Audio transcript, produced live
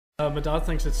My dad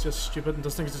thinks it's just stupid and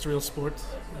does think it's a real sport.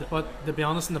 But to be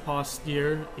honest, in the past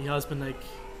year, he has been like,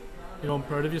 I'm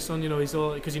proud of you, son. He's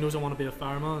all because he knows I want to be a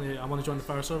fireman. I want to join the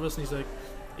fire service, and he's like,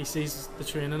 he sees the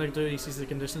training I do, he sees the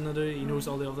conditioning I do, he knows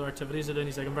all the other activities I do, and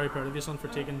he's like, I'm very proud of you, son, for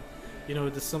taking,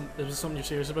 this is something you're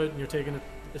serious about, and you're taking it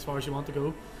as far as you want to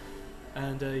go.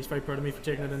 And he's very proud of me for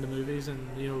taking it into movies and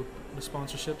the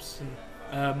sponsorships.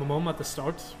 And my mum at the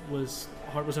start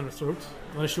heart was in her throat.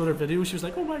 When I showed her video, she was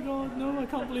like, "Oh my God, no! I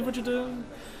can't believe what you're doing,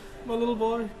 my little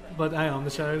boy." But I am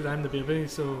the child, I'm the baby,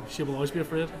 so she will always be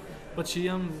afraid. But she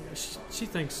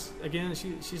thinks again.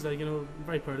 She's like, I'm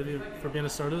very proud of you for being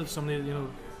assertive. Somebody,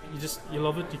 you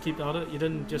love it, you keep at it. You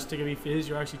didn't just take a wee phase.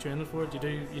 You're actually training for it.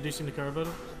 You do seem to care about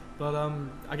it. But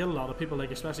I get a lot of people,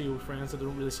 like especially old friends that I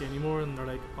don't really see anymore, and they're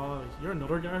like, "Oh, you're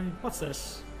another guy. What's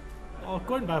this? Oh,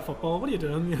 go out and buy football. What are you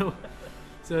doing?"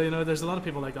 So there's a lot of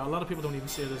people like that. A lot of people don't even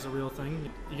see it as a real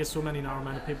thing. You get so many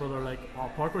narrow-minded people that are like, "Oh,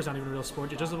 parkour's not even a real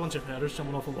sport. You're just a bunch of headers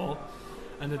jumping off a wall,"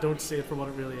 and they don't see it for what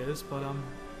it really is. But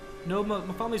no,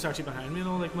 my family's actually behind me.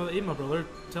 Like even my brother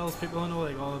tells people,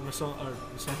 like, "Oh, my son,"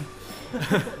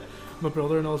 my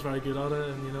brother-in-law is very good at it,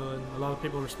 and and a lot of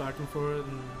people respect him for it,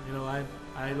 and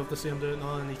I love to see him do it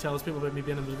now, and he tells people about me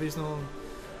being in movies and all,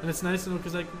 and it's nice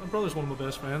because like my brother's one of my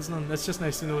best friends, and it's just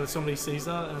nice to know that somebody sees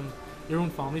that and your own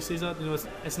family sees that.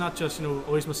 It's not just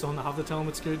always my son. I have to tell him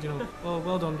it's good. Oh,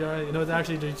 well done, Gary. They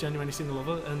actually do genuinely seem to love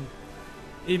it, and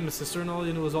even my sister-in-law,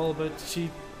 is all about she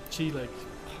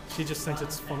just thinks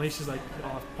it's funny. She's like,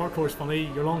 "Oh, parkour's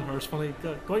funny. Your long hair's funny.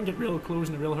 Go out and get real clothes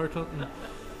and a real haircut."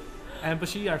 But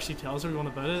she actually tells everyone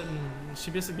about it, and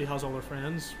she basically has all her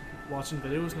friends watching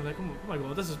videos, and they're like, "Oh my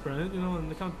God, this is brilliant!"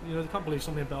 And they can't believe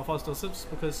somebody in Belfast does this,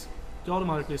 because they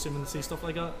automatically assume when they see stuff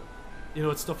like that,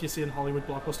 it's stuff you see in Hollywood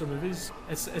blockbuster movies.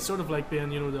 It's sort of like being,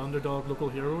 the underdog local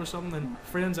hero or something. And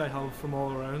friends I have from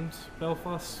all around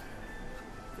Belfast,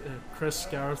 Chris,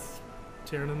 Gareth,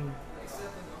 Tiernan,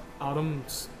 Adam,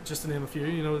 just to name a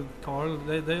few, Carl,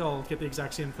 they all get the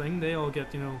exact same thing. They all get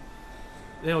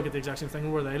the exact same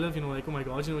thing where they live. Like, oh my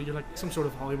God, you're like some sort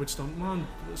of Hollywood stuntman,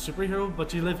 superhero,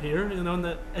 but you live here. And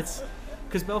that it's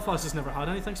because Belfast has never had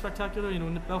anything spectacular.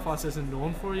 Belfast isn't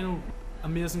known for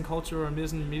amazing culture or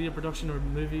amazing media production or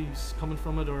movies coming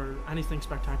from it or anything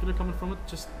spectacular coming from it.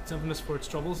 Just it's infamous for its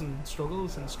troubles and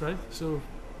struggles and strife. So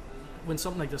when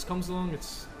something like this comes along,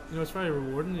 it's it's very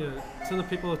rewarding. To the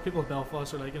people of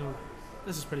Belfast are like,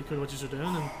 this is pretty cool what you're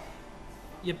doing,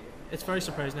 and it's very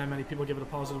surprising how many people give it a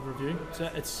positive review. So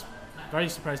it's very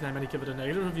surprising how many give it a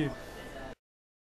negative review.